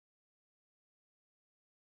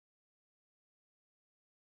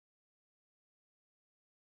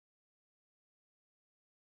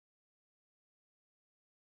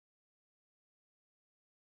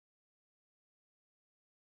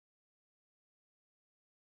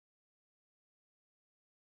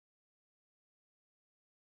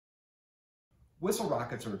Whistle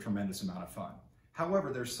rockets are a tremendous amount of fun.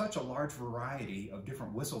 However, there's such a large variety of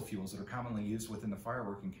different whistle fuels that are commonly used within the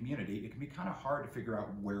fireworking community, it can be kind of hard to figure out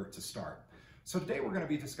where to start. So today we're going to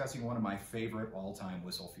be discussing one of my favorite all-time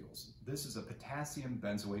whistle fuels. This is a potassium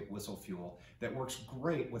benzoate whistle fuel that works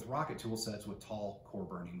great with rocket tool sets with tall core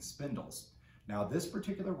burning spindles. Now this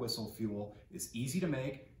particular whistle fuel is easy to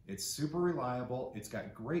make, it's super reliable, it's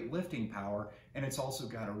got great lifting power, and it's also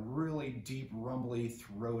got a really deep, rumbly,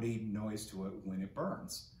 throaty noise to it when it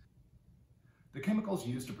burns. The chemicals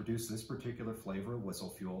used to produce this particular flavor of whistle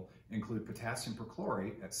fuel include potassium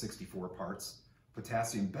perchlorate at 64 parts,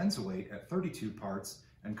 potassium benzoate at 32 parts,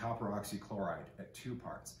 and copper oxychloride at 2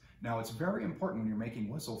 parts. Now it's very important when you're making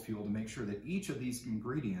whistle fuel to make sure that each of these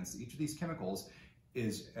ingredients, each of these chemicals,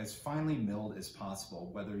 is as finely milled as possible.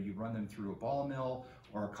 Whether you run them through a ball mill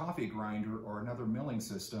or a coffee grinder or another milling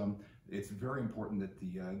system, it's very important that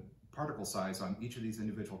the particle size on each of these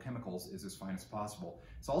individual chemicals is as fine as possible.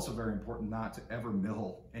 It's also very important not to ever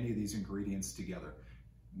mill any of these ingredients together.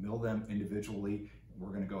 Mill them individually.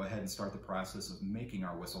 We're going to go ahead and start the process of making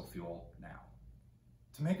our whistle fuel now.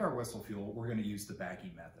 To make our whistle fuel, we're going to use the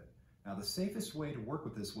baggie method. Now the safest way to work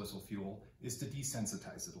with this whistle fuel is to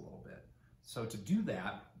desensitize it a little bit. So to do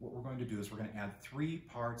that, what we're going to do is we're going to add 3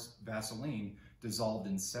 parts Vaseline dissolved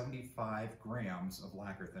in 75 grams of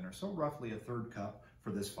lacquer thinner, so roughly a 1/3 cup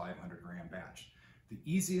for this 500 gram batch. The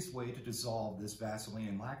easiest way to dissolve this Vaseline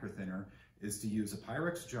in lacquer thinner is to use a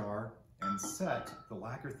Pyrex jar and set the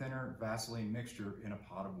lacquer thinner Vaseline mixture in a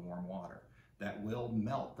pot of warm water. That will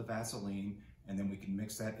melt the Vaseline, and then we can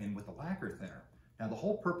mix that in with the lacquer thinner. Now the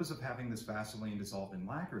whole purpose of having this Vaseline dissolved in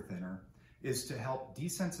lacquer thinner is to help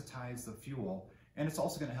desensitize the fuel, and it's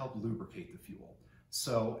also going to help lubricate the fuel.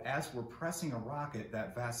 So as we're pressing a rocket,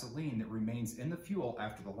 that Vaseline that remains in the fuel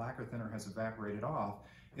after the lacquer thinner has evaporated off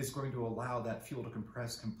is going to allow that fuel to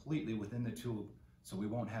compress completely within the tube, so we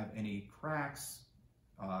won't have any cracks,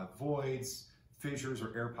 voids, fissures,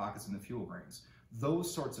 or air pockets in the fuel grains.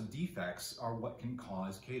 Those sorts of defects are what can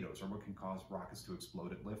cause CATOs, or what can cause rockets to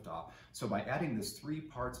explode at liftoff. So by adding this 3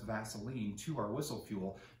 parts Vaseline to our whistle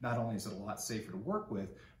fuel, not only is it a lot safer to work with,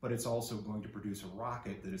 but it's also going to produce a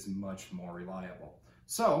rocket that is much more reliable.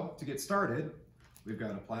 So to get started, we've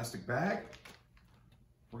got a plastic bag.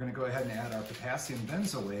 We're going to go ahead and add our potassium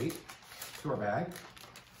benzoate to our bag.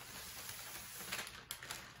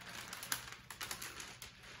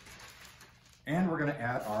 And we're going to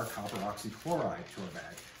add our copper oxychloride to our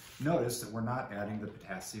bag. Notice that we're not adding the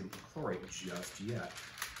potassium perchlorate just yet.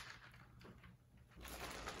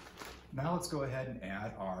 Now let's go ahead and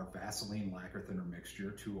add our Vaseline lacquer thinner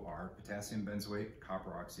mixture to our potassium benzoate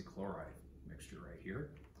copper oxychloride mixture right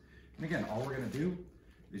here. And again, all we're going to do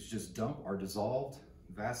is just dump our dissolved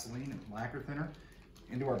Vaseline and lacquer thinner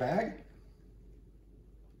into our bag.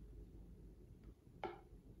 Go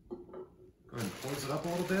ahead and close it up a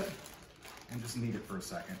little bit and just knead it for a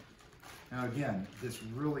second. Now again, this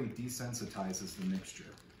really desensitizes the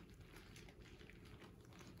mixture.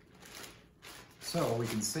 So we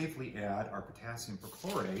can safely add our potassium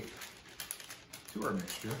perchlorate to our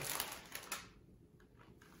mixture.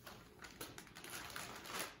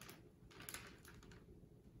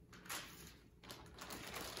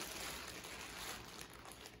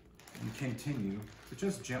 And continue to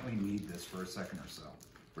just gently knead this for a second or so.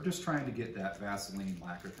 We're just trying to get that Vaseline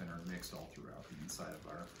lacquer thinner mixed all throughout the inside of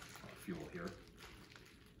our fuel here.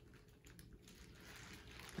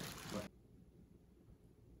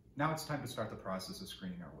 Now it's time to start the process of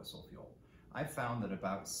screening our whistle fuel. I've found that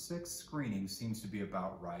about 6 screenings seems to be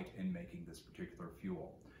about right in making this particular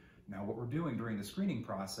fuel. Now what we're doing during the screening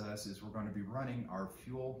process is we're going to be running our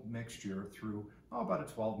fuel mixture through about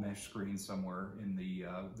a 12 mesh screen somewhere in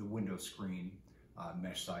the window screen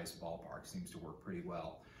mesh size ballpark. Seems to work pretty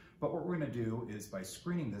well. But what we're going to do is by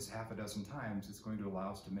screening this half a dozen times, it's going to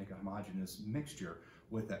allow us to make a homogeneous mixture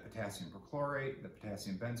with that potassium perchlorate, the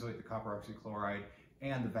potassium benzoate, the copper oxychloride,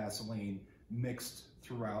 and the Vaseline mixed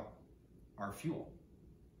throughout our fuel.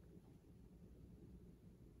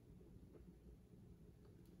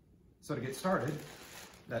 So to get started,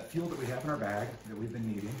 that fuel that we have in our bag that we've been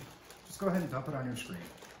kneading, just go ahead and dump it on your screen.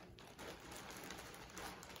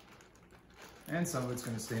 And some of it's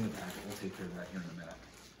going to stay in the packet. We'll take care of that here in a minute.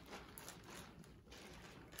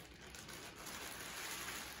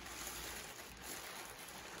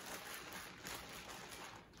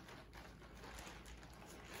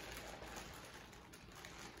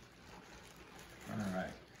 All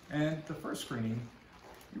right. And the first screening,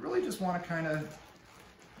 you really just want to kind of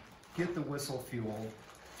get the whistle fuel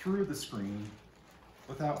through the screen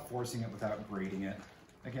without forcing it, without grating it.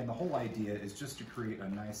 Again, the whole idea is just to create a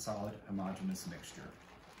nice, solid, homogeneous mixture.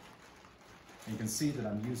 You can see that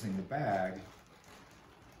I'm using the bag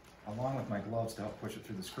along with my gloves to help push it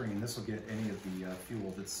through the screen. This will get any of the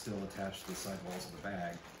fuel that's still attached to the side walls of the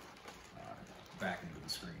bag back into the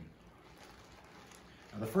screen.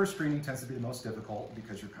 Now, the first screening tends to be the most difficult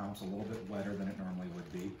because your comp's a little bit wetter than it normally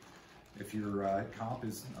would be. If your comp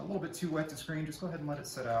is a little bit too wet to screen, just go ahead and let it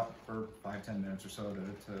sit out for 5-10 minutes or so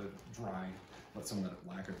to dry. Let some of that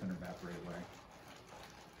lacquer thinner evaporate away.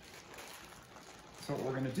 So what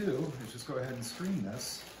we're going to do is just go ahead and screen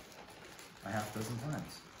this a half dozen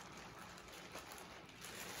times.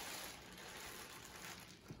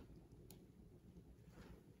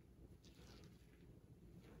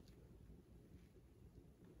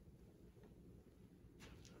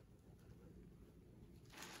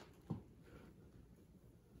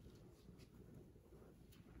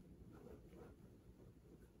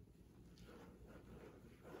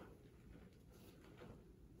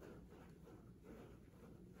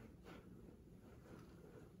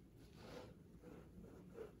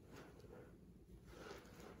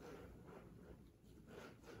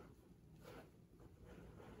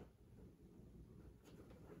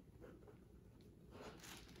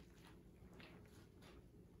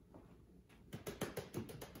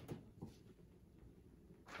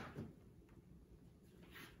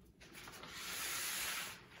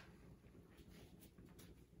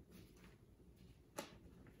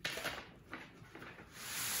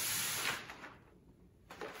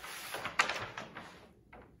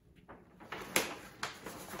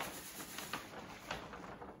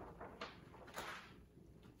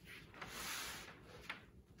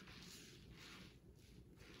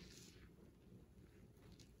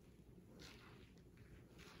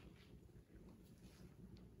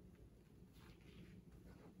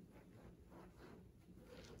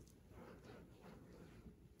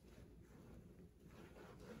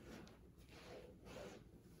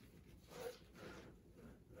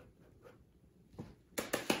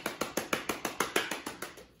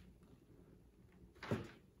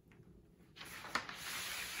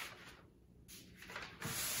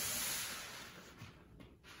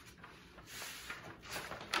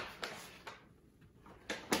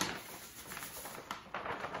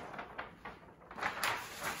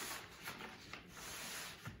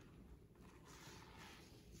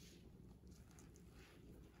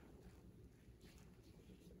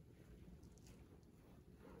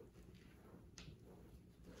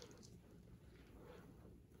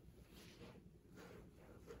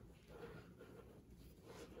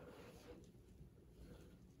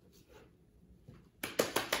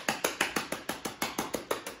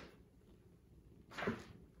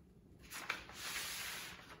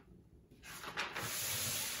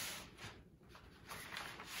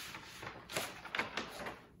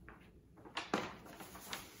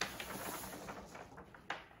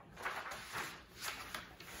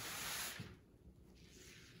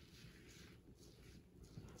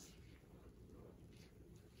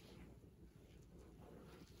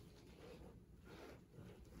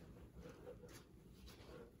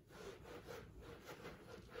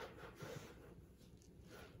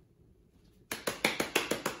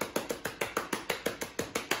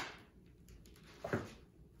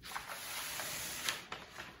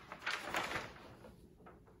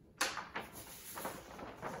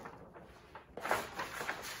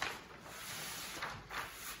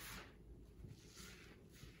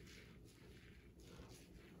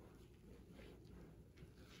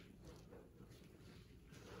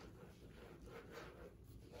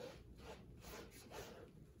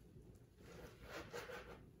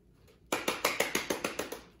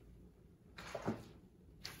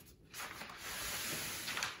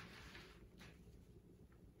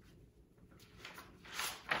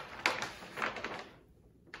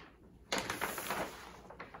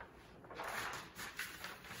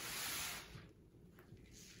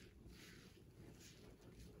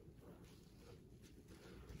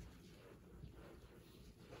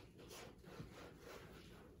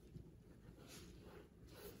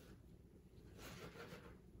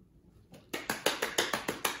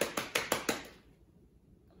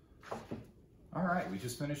 All right, we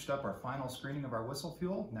just finished up our final screening of our whistle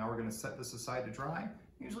fuel. Now we're going to set this aside to dry.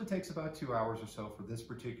 It usually takes about 2 hours or so for this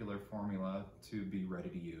particular formula to be ready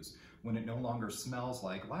to use. When it no longer smells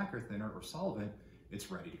like lacquer thinner or solvent, it's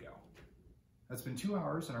ready to go. That's been 2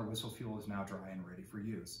 hours and our whistle fuel is now dry and ready for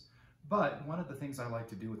use. But one of the things I like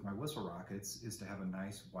to do with my whistle rockets is to have a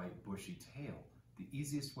nice white bushy tail. The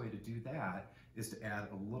easiest way to do that is to add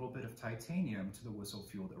a little bit of titanium to the whistle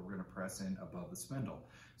fuel that we're going to press in above the spindle.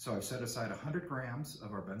 So I've set aside 100 grams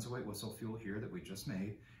of our benzoate whistle fuel here that we just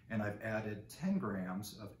made, and I've added 10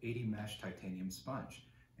 grams of 80 mesh titanium sponge.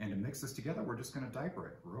 And to mix this together, we're just going to diaper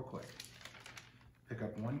it real quick. Pick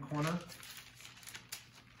up one corner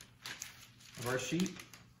of our sheet.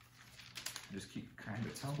 Just keep kind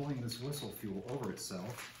of tumbling this whistle fuel over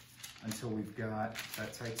itself until we've got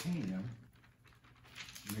that titanium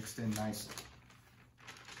mixed in nicely.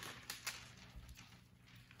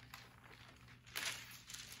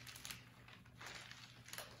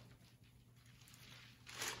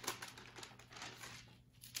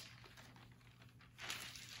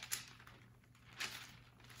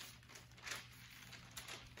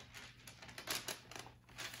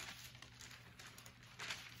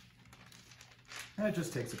 And it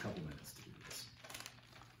just takes a couple minutes to do this.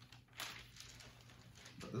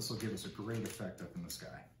 But this will give us a great effect up in the sky.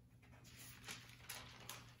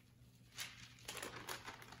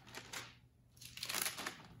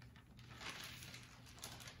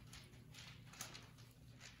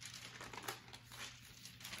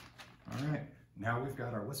 All right, now we've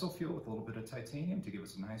got our whistle fuel with a little bit of titanium to give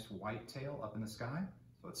us a nice white tail up in the sky.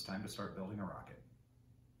 So it's time to start building a rocket.